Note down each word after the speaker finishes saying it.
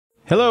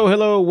Hello,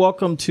 hello.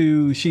 Welcome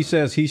to She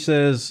Says, He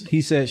Says,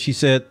 He Said, She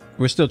Said.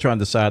 We're still trying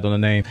to decide on the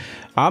name.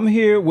 I'm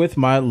here with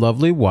my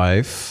lovely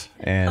wife,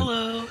 and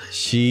hello.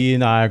 She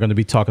and I are going to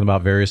be talking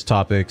about various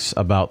topics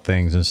about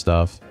things and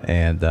stuff.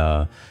 And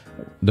the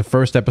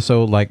first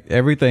episode, like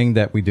everything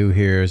that we do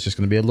here, is just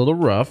going to be a little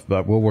rough,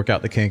 but we'll work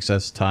out the kinks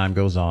as time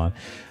goes on.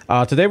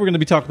 Today, we're going to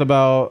be talking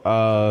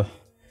about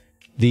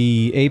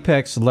the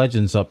Apex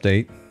Legends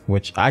update,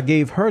 which I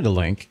gave her the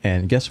link,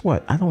 and guess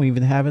what? I don't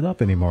even have it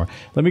up anymore.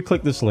 Let me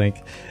click this link,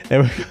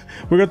 and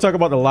we're going to talk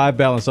about the live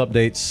balance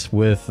updates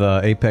with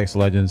Apex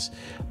Legends.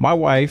 My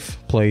wife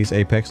plays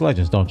Apex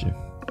Legends, don't you?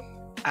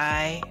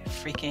 I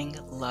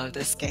freaking love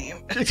this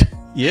game.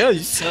 Yeah,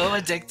 so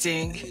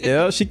addicting.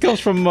 Yeah, she comes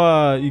from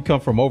you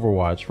come from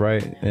Overwatch,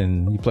 right?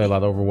 And you play a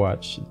lot of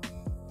Overwatch.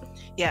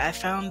 Yeah, I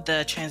found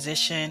the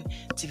transition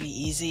to be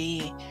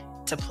easy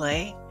to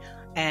play.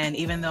 And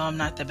even though I'm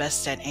not the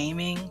best at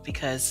aiming,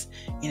 because,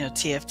 you know,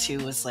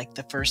 TF2 was like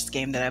the first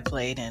game that I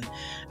played and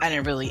I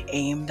didn't really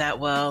aim that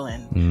well.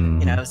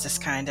 And, you know, I was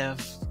just kind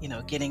of, you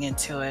know, getting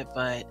into it.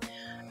 But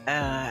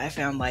I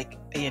found like,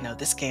 you know,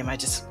 this game, I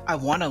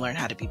want to learn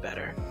how to be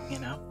better, you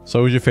know.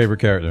 So who's your favorite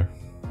character?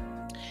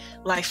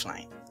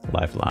 Lifeline.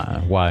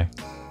 Lifeline. Why?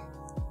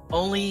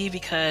 Only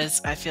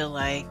because I feel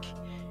like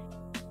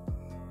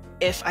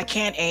if I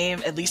can't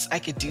aim, at least I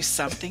could do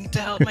something to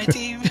help my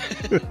team.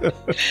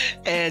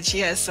 And she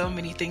has so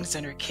many things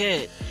in her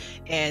kit.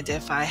 And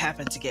if I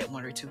happen to get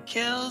 1 or 2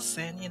 kills,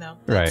 then, you know,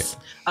 that's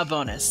a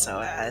bonus. So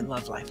I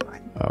love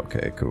Lifeline.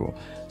 Okay, cool.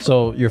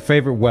 So your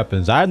favorite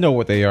weapons, I know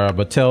what they are,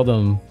 but tell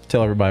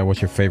everybody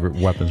what's your favorite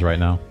weapons right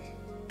now.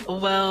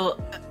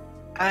 Well,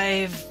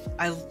 I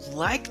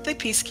like the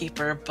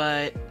Peacekeeper,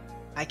 but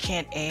I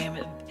can't aim.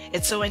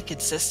 It's so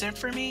inconsistent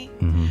for me.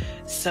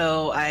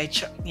 So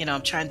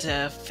I'm trying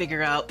to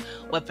figure out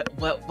what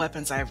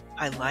weapons I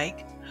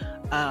like.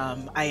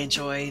 I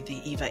enjoy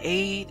the EVA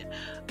 8.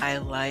 I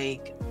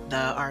like the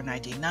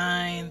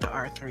R99, the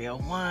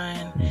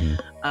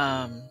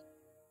R301.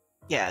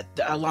 Yeah,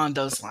 along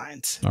those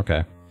lines.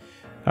 Okay.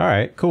 All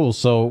right, cool.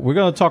 So we're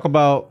going to talk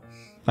about,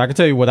 I can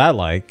tell you what I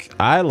like.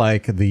 I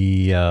like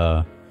the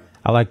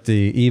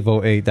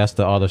Evo 8. That's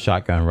the auto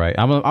shotgun, right?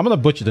 I'm gonna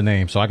butcher the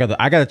name, so I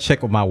gotta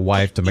check with my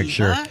wife to make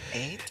sure.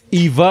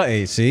 EVA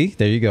 8. See,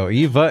 there you go.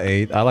 EVA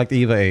 8. I like the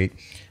EVA 8.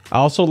 I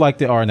also like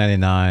the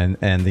R99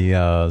 and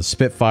the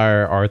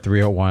Spitfire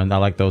R301. I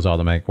like those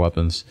automatic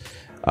weapons.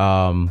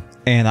 And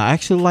I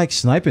actually like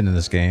sniping in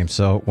this game.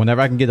 So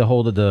whenever I can get a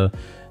hold of the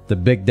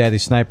Big Daddy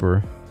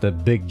sniper, the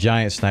big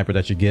giant sniper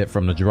that you get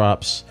from the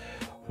drops,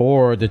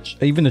 or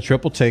even the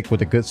triple take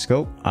with a good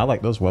scope, I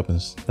like those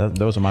weapons.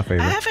 Those are my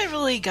favorite. I haven't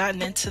really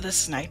gotten into the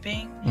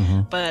sniping,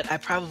 but I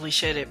probably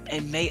should.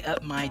 It may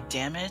up my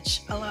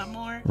damage a lot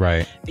more.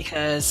 Right.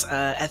 Because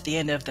at the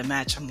end of the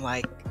match, I'm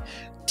like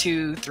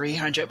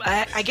 200-300.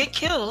 I get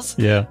kills.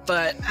 Yeah.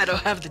 But I don't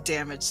have the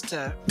damage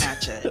to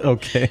match it.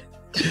 Okay.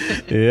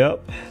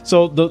 Yep.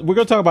 So we're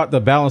gonna talk about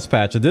the balance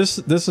patch. This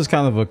is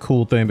kind of a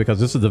cool thing because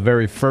this is the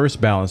very first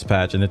balance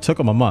patch, and it took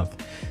them a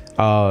month.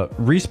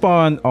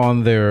 Respawn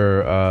on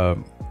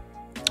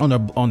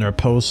their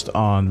post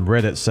on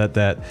Reddit said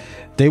that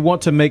they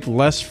want to make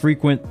less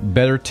frequent,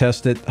 better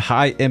tested,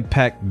 high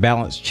impact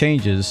balance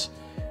changes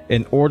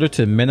in order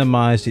to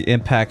minimize the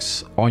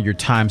impacts on your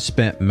time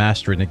spent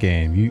mastering the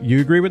game.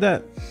 You agree with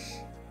that?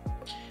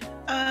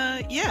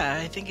 Yeah,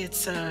 I think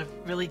it's a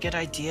really good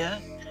idea.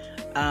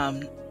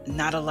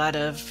 Not a lot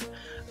of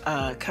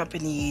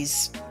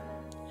companies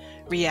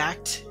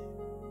react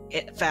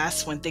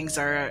fast when things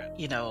are,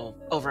 you know,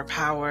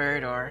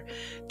 overpowered or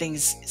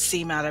things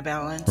seem out of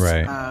balance.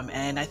 Right.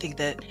 And I think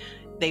that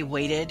they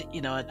waited, you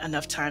know,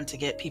 enough time to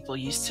get people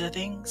used to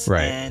things.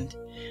 Right. And,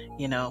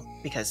 you know,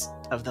 because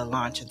of the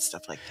launch and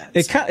stuff like that.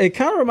 It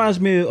kind of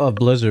reminds me of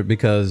Blizzard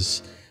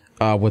because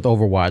with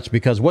Overwatch,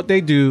 because what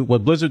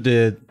Blizzard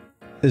did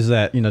is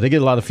that, you know, they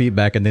get a lot of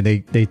feedback and then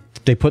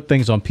they put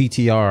things on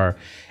PTR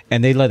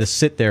and they let it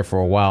sit there for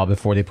a while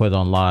before they put it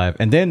on live.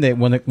 And then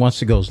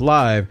once it goes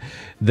live,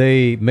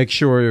 they make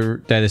sure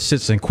that it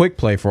sits in quick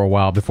play for a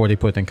while before they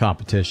put it in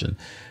competition.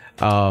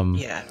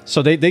 Yeah.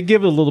 So they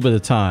give it a little bit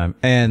of time.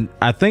 And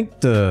I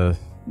think the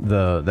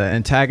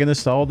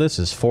antagonist to all this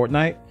is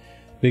Fortnite,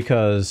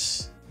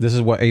 because this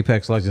is what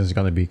Apex Legends is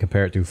going to be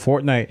compared to.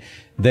 Fortnite,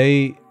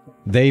 they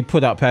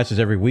put out patches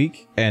every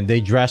week and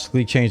they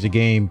drastically change the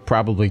game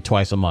probably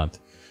twice a month.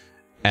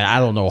 And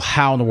I don't know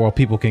how in the world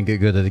people can get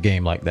good at a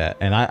game like that.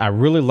 And I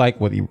really like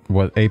what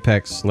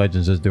Apex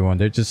Legends is doing.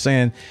 They're just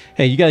saying,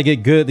 hey, you got to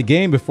get good at the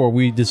game before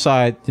we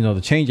decide, you know, to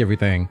change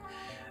everything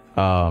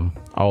all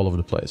over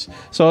the place.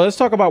 So let's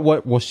talk about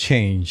what was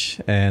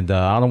changed. And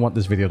I don't want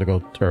this video to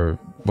go, or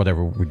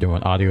whatever we're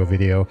doing, audio,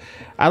 video.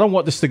 I don't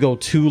want this to go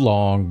too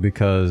long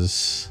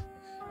because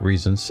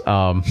reasons.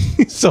 So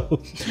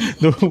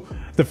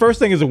the first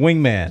thing is a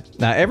wingman.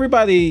 Now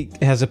everybody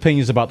has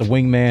opinions about the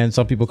wingman.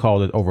 Some people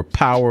called it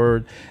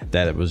overpowered,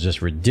 that it was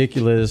just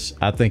ridiculous.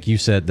 I think you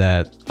said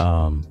that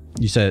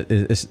you said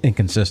it's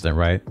inconsistent,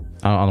 right?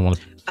 I don't want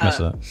to mess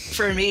it up.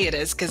 For me, it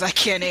is because I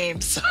can't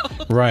aim. So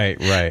Right,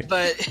 right.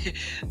 but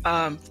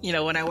you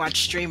know, when I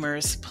watch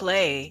streamers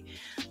play,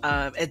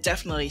 it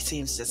definitely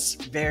seems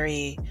just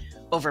very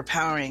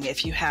overpowering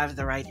if you have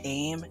the right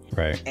aim.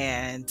 Right.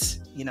 And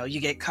you know,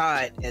 you get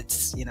caught,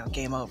 it's, you know,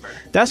 game over.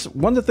 That's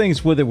one of the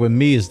things with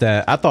me is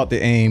that I thought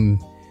the aim,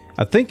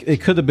 I think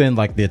it could have been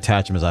like the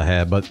attachments I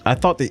had, but I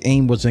thought the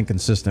aim was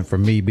inconsistent for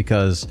me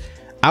because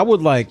I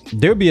would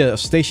there'd be a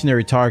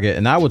stationary target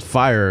and I would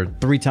fire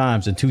 3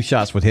 times and 2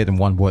 shots would hit and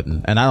 1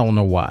 wouldn't. And I don't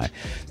know why.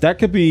 That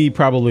could be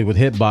probably with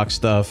hitbox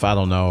stuff. I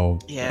don't know.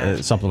 Yeah.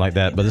 Something like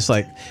that. But it's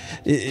like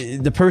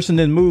the person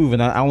didn't move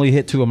and I only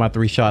hit 2 of my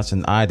 3 shots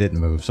and I didn't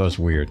move. So it's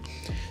weird.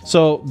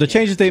 So the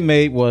changes they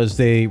made was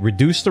they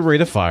reduced the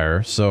rate of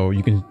fire. So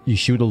you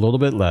shoot a little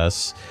bit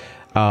less.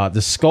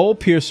 The skull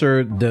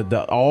piercer,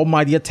 the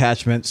almighty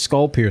attachment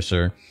skull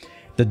piercer,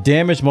 the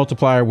damage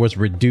multiplier was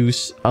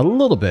reduced a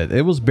little bit.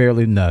 It was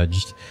barely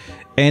nudged.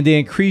 And they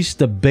increased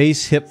the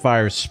base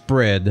hipfire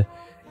spread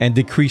and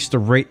decreased the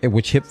rate at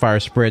which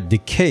hipfire spread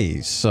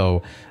decays.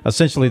 So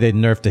essentially they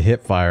nerfed the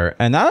hipfire.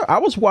 And I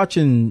was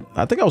watching,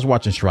 I think I was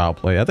watching Shroud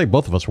play. I think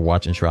both of us were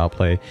watching Shroud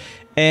play.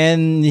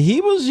 And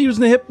he was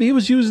using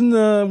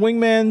the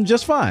wingman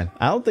just fine.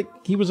 I don't think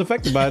he was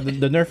affected by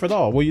the nerf at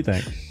all. What do you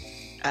think?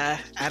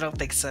 I don't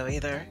think so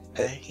either.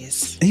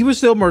 He was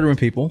still murdering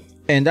people,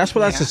 and that's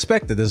what I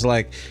suspected. Is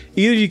like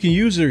either you can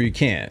use it or you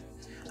can't.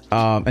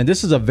 And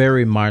this is a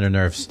very minor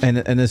nerf, and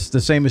it's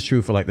the same is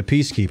true for like the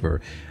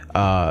Peacekeeper.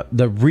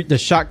 The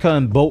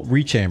shotgun bolt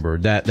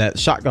rechamber, that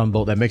shotgun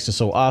bolt that makes it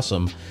so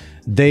awesome.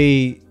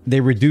 They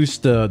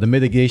reduced the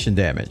mitigation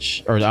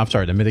damage, or I'm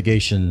sorry, the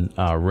mitigation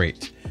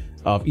rate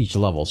of each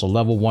level. So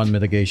level 1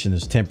 mitigation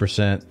is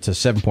 10% to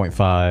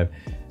 7.5.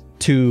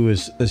 2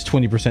 is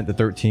 20% to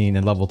 13,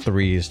 and level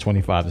 3 is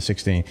 25 to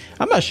 16.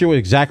 I'm not sure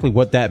exactly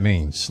what that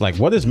means. Like,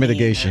 what is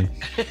mitigation?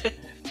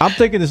 I'm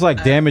thinking it's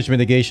like damage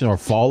mitigation or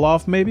fall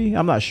off, maybe.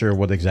 I'm not sure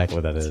what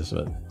exactly that is,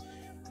 but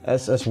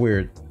that's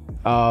weird.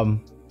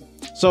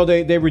 So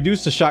they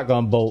reduced the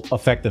shotgun bolt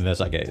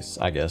effectiveness, I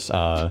guess.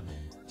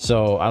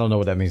 So I don't know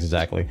what that means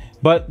exactly,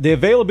 but the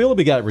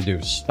availability got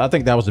reduced. I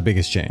think that was the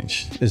biggest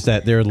change, is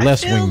that there are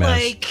less wingmen.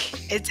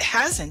 Like it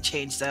hasn't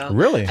changed though.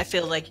 Really? I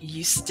feel like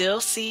you still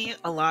see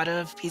a lot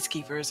of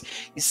Peacekeepers,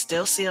 you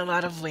still see a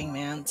lot of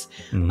wingmans,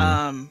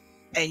 and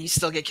you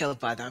still get killed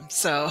by them.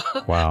 So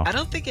wow. I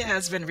don't think it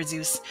has been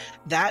reduced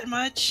that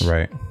much,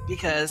 right?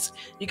 Because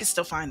you can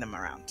still find them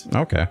around.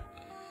 Okay.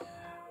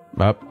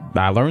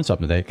 I learned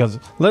something today, because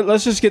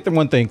let's just get the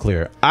one thing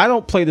clear. I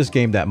don't play this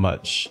game that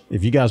much.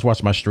 If you guys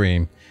watch my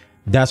stream,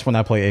 that's when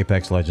I play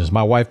Apex Legends.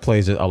 My wife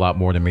plays it a lot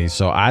more than me,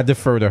 so I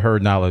defer to her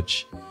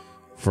knowledge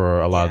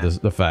for a lot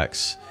of the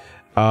facts.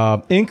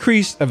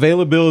 Increased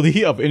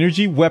availability of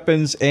energy,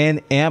 weapons,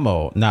 and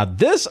ammo. Now,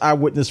 this I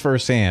witnessed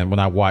firsthand when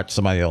I watched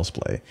somebody else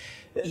play.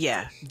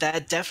 Yeah,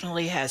 that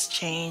definitely has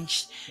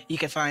changed. You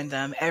can find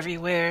them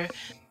everywhere,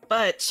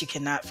 but you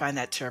cannot find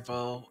that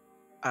turbo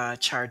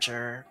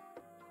charger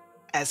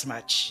as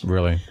much.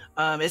 Really?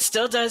 It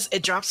still does.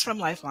 It drops from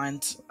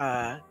Lifeline's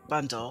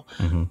bundle,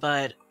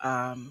 but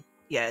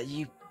yeah,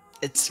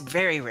 it's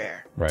very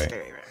rare. Right. It's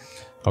very rare.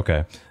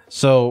 Okay.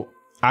 So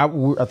I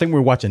think we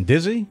were watching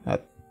Dizzy. I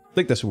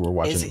think that's who we were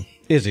watching.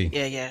 Izzy.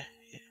 Yeah.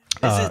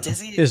 Is it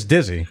Dizzy? It's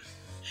Dizzy.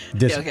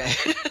 Yeah, okay.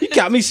 You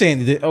got me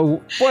saying it.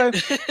 Oh, boy.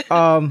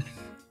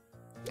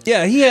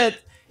 Yeah, he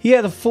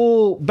had a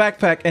full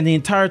backpack and the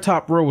entire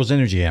top row was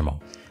energy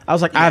ammo. I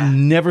was like, I've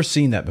never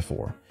seen that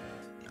before.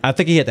 I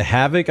think he had the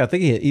Havoc. I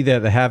think he had either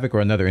the Havoc or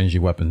another energy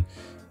weapon.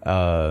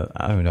 I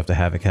don't even know if the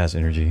Havoc has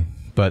energy,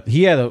 but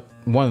he had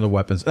one of the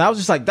weapons. And I was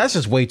just like, that's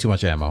just way too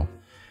much ammo.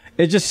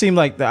 It just seemed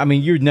like, I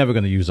mean, you're never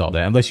going to use all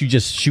that unless you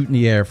just shoot in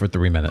the air for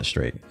 3 minutes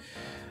straight.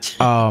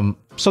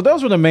 So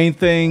those were the main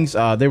things.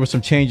 There were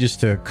some changes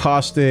to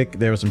Caustic.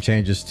 There were some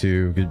changes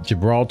to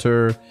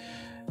Gibraltar.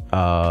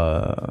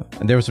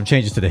 And there were some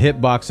changes to the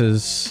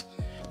hitboxes.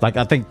 Like,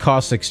 I think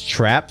Caustic's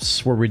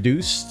traps were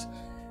reduced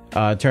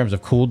in terms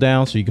of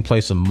cooldown, so you can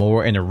play some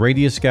more, and the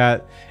radius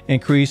got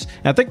increased.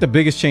 And I think the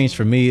biggest change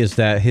for me is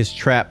that his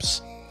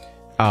traps,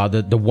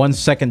 the 1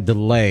 second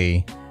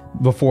delay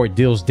before it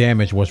deals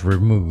damage was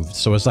removed,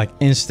 so it's like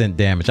instant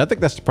damage. I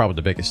think that's probably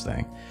the biggest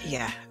thing.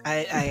 Yeah, I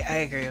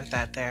agree with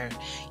that there.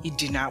 You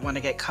do not want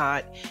to get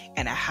caught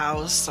in a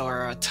house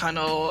or a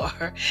tunnel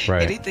or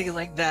anything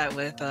like that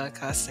with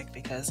Caustic,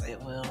 because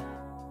it will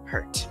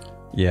hurt.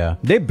 Yeah,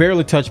 they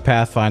barely touched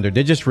Pathfinder.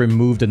 They just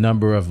removed a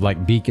number of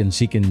like beacons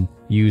he can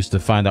use to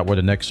find out where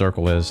the next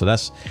circle is. So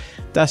that's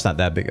not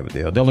that big of a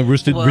deal. They only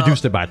reduced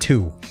it by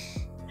 2.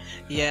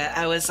 Yeah,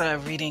 I was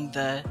reading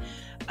the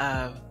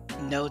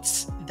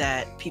notes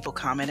that people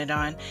commented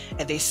on,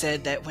 and they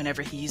said that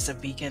whenever he used a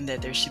beacon,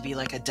 that there should be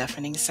like a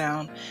deafening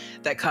sound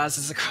that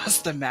causes across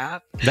the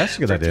map. That's a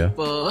good idea.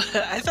 People.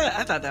 I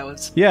thought that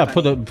was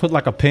funny. Put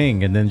like a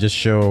ping and then just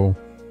show.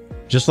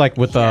 Just like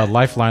with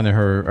Lifeline and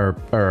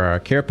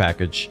her care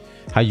package,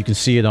 how you can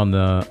see it on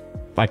the,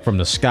 like from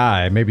the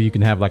sky. Maybe you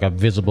can have like a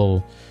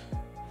visible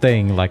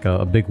thing, like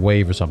a big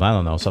wave or something. I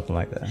don't know, something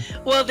like that.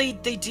 Well, they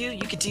do.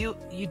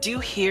 You do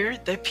hear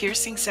the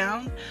piercing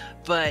sound,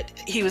 but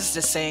he was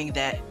just saying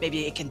that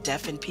maybe it can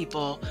deafen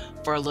people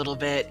for a little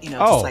bit. You know,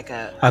 just like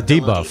a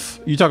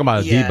debuff. You're talking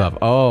about a debuff.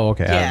 Oh,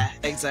 okay. Yeah,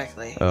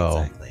 exactly.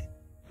 Oh, exactly.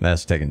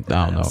 That's taking.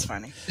 I don't know. That's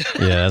funny.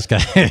 Yeah, that's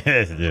kind.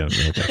 Yeah.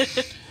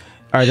 Okay.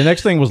 All right. The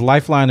next thing was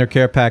Lifeline or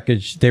care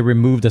package. They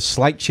removed a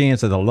slight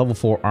chance that the level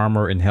 4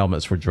 armor and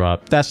helmets were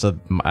dropped. I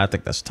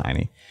think that's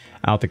tiny.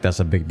 I don't think that's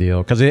a big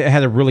deal because it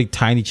had a really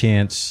tiny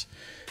chance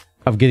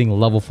of getting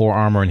level 4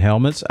 armor and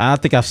helmets. I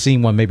think I've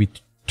seen one maybe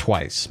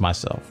twice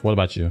myself. What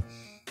about you?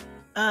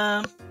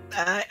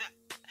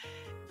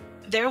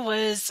 There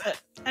was,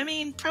 I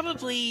mean,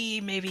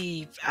 probably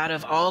maybe out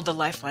of all the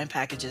Lifeline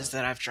packages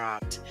that I've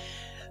dropped,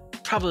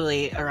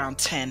 probably around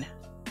 10,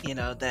 you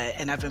know,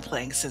 and I've been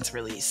playing since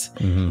release.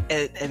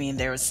 I mean,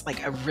 there was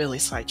like a really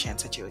slight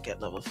chance that you would get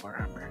level 4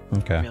 armor.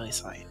 Okay. Really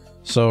slight.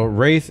 So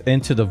Wraith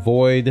Into the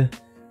Void,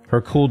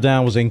 her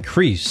cooldown was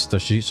increased, so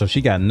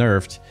she got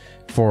nerfed.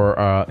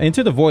 For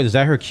Into the Void, is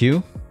that her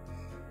Q?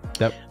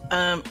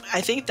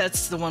 I think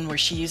that's the one where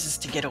she uses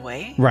to get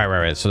away.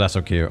 Right. So that's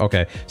her Q.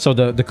 Okay. So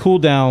the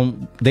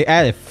cooldown, they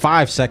added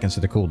 5 seconds to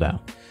the cooldown.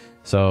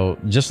 So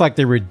just like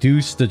they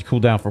reduced the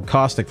cooldown for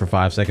Caustic for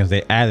 5 seconds,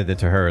 they added it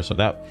to her. So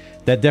that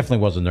definitely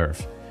was a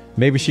nerf.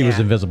 Maybe she was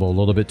invisible a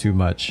little bit too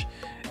much.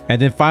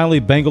 And then finally,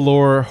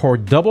 Bangalore, her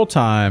double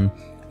time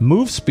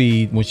move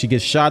speed when she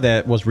gets shot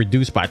at was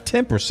reduced by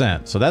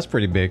 10%. So that's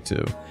pretty big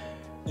too.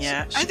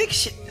 Yeah, I think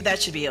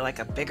that should be like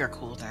a bigger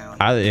cooldown.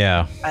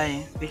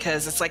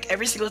 Because it's like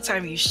every single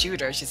time you shoot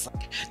her, she's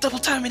like double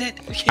timing it.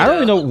 I don't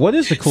even know what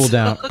is the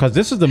cooldown because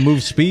this is the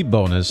move speed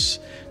bonus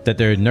that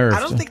they're nerfed.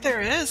 I don't think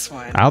there is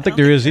one. I don't think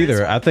there is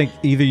either. I think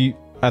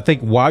I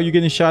think while you're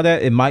getting shot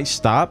at, it might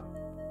stop,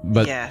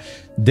 but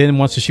then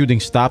once the shooting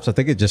stops, I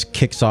think it just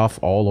kicks off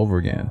all over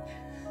again.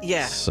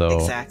 Yeah, so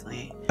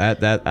exactly.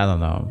 That I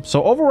don't know.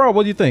 So overall,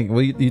 what do you think? Do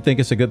you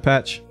think it's a good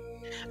patch?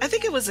 I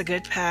think it was a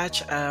good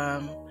patch.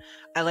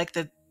 I like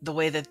the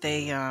way that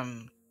they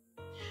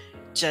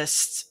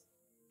just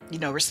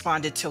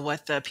responded to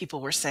what the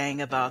people were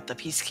saying about the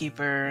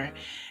Peacekeeper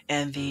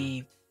and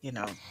the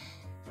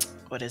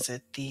what is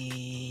it,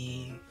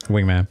 the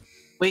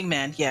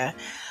Wingman, yeah.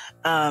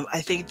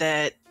 I think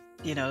that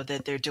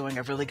that they're doing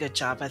a really good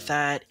job at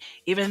that,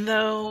 even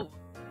though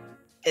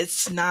it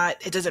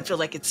doesn't feel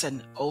like it's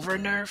an over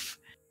nerf.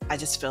 I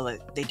just feel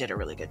like they did a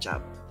really good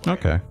job.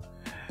 Okay,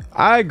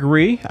 I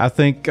agree. I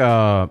think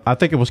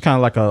it was kind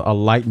of like a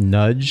light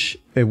nudge.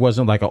 It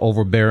wasn't like an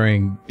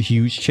overbearing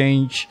huge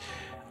change.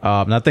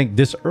 And I think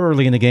this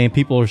early in the game,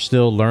 people are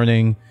still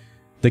learning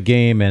the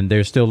game and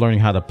they're still learning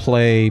how to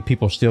play.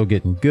 People are still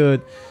getting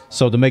good.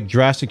 So to make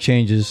drastic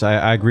changes,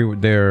 I agree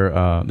with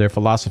their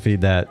philosophy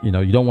that you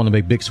don't want to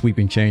make big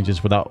sweeping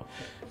changes without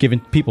giving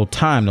people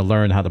time to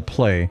learn how to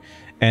play.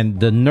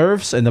 And the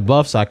nerfs and the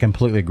buffs, I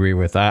completely agree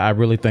with. I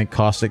really think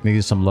Caustic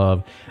needed some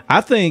love.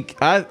 I think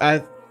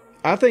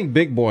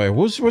Big Boy,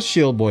 what's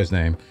Shield Boy's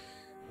name?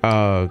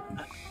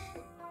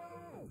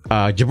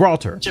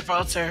 Gibraltar.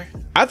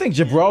 I think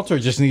Gibraltar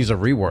just needs a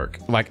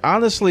rework. Like,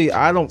 honestly,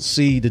 I don't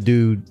see the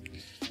dude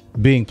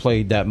being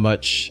played that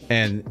much.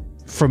 And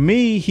for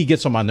me, he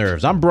gets on my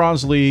nerves. I'm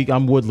Bronze League,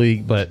 I'm Wood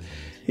League, but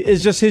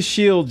it's just his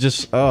shield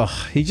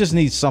he just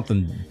needs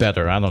something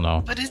better. I don't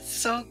know. But it's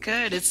so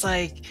good. It's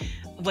like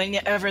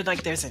whenever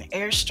there's an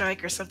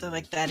airstrike or something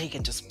like that, he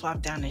can just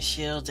plop down his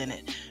shield and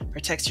it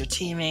protects your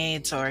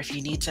teammates. Or if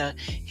you need to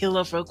heal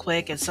up real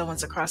quick and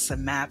someone's across the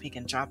map, he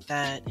can drop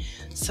that.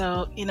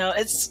 So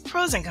it's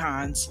pros and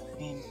cons.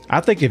 I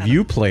think if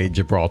you played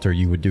Gibraltar,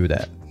 you would do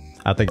that.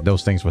 I think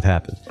those things would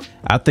happen.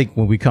 I think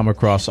when we come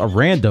across a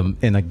random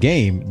in a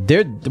game,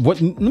 let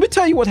me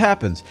tell you what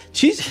happens.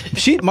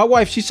 My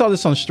wife, she saw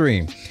this on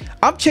stream.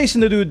 I'm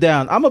chasing the dude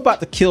down. I'm about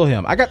to kill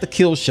him. I got the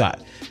kill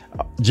shot.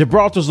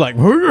 Gibraltar's like,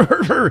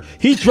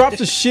 he drops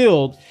his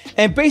shield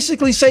and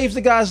basically saves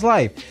the guy's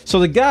life. So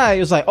the guy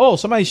is like, oh,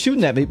 somebody's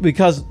shooting at me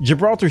because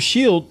Gibraltar's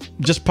shield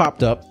just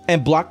popped up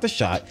and blocked the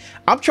shot.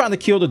 I'm trying to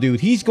kill the dude.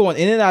 He's going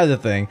in and out of the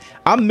thing.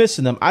 I'm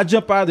missing him. I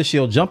jump out of the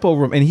shield, jump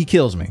over him, and he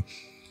kills me.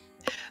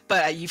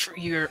 But you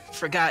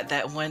forgot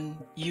that when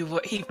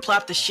he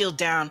plopped the shield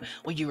down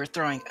when you were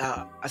throwing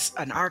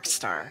an arc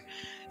star,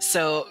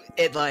 so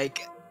it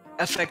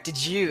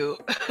affected you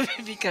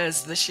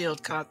because the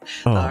shield caught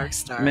the arc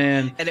star,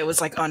 man, and it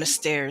was on a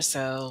stair.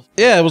 So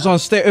yeah, it was on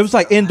stair. It was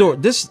indoor.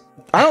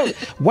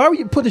 Why would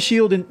you put the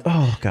shield in?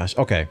 Oh gosh.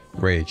 Okay,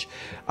 rage.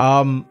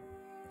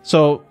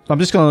 So I'm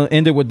just gonna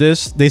end it with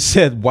this. They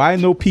said, why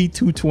no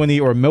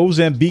P220 or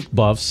Mozambique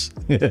buffs?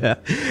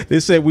 They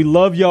said, we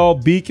love y'all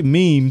Beak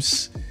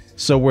memes,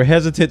 so we're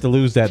hesitant to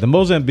lose that. The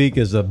Mozambique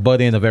is the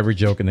butt end of every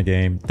joke in the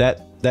game.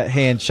 That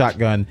hand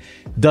shotgun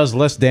does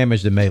less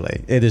damage than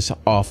melee. It is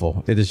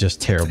awful. It is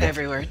just terrible. It's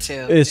everywhere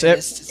too.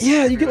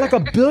 You get like a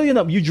billion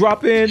of them. You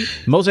drop in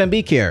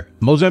Mozambique here,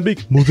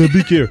 Mozambique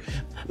here,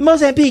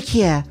 Mozambique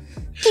here.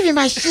 Give me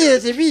my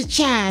shields and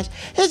recharge.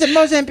 Here's a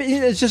Mozambique.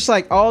 It's just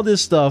like all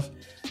this stuff,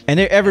 and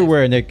they're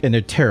everywhere, and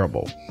they're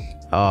terrible.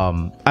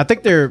 I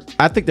think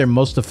they're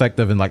most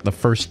effective in like the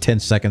first 10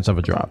 seconds of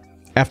a drop.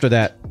 After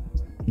that,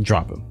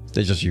 drop them.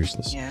 They're just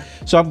useless. Yeah.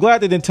 So I'm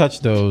glad they didn't touch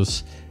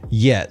those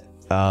yet.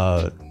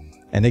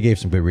 And they gave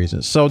some good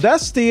reasons. So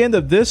that's the end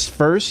of this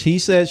first. He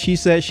said, she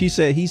said, she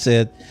said, he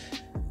said.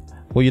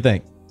 What do you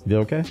think? You did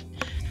okay?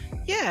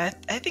 Yeah,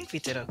 I think we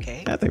did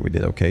okay. I think we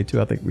did okay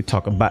too. I think we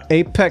talking about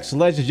Apex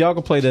Legends. Y'all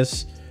can play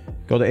this.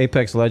 Go to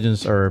Apex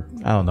Legends, or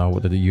I don't know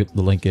what the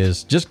link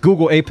is. Just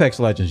Google Apex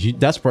Legends.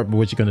 That's probably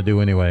what you're going to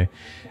do anyway.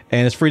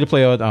 And it's free to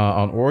play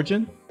on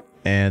Origin.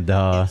 And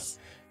Yes.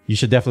 you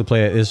should definitely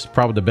play it. It's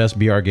probably the best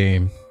BR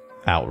game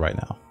out right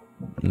now.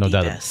 No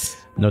doubt. Yes.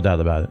 No doubt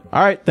about it.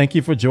 All right. Thank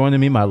you for joining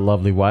me, my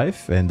lovely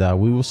wife. And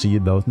we will see you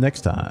both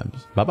next time.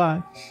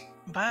 Bye-bye.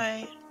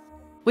 Bye.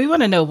 We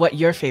want to know what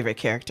your favorite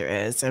character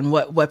is and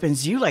what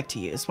weapons you like to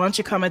use. Why don't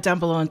you comment down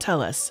below and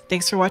tell us.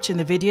 Thanks for watching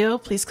the video.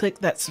 Please click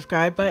that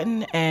subscribe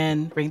button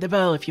and ring the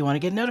bell if you want to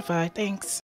get notified. Thanks.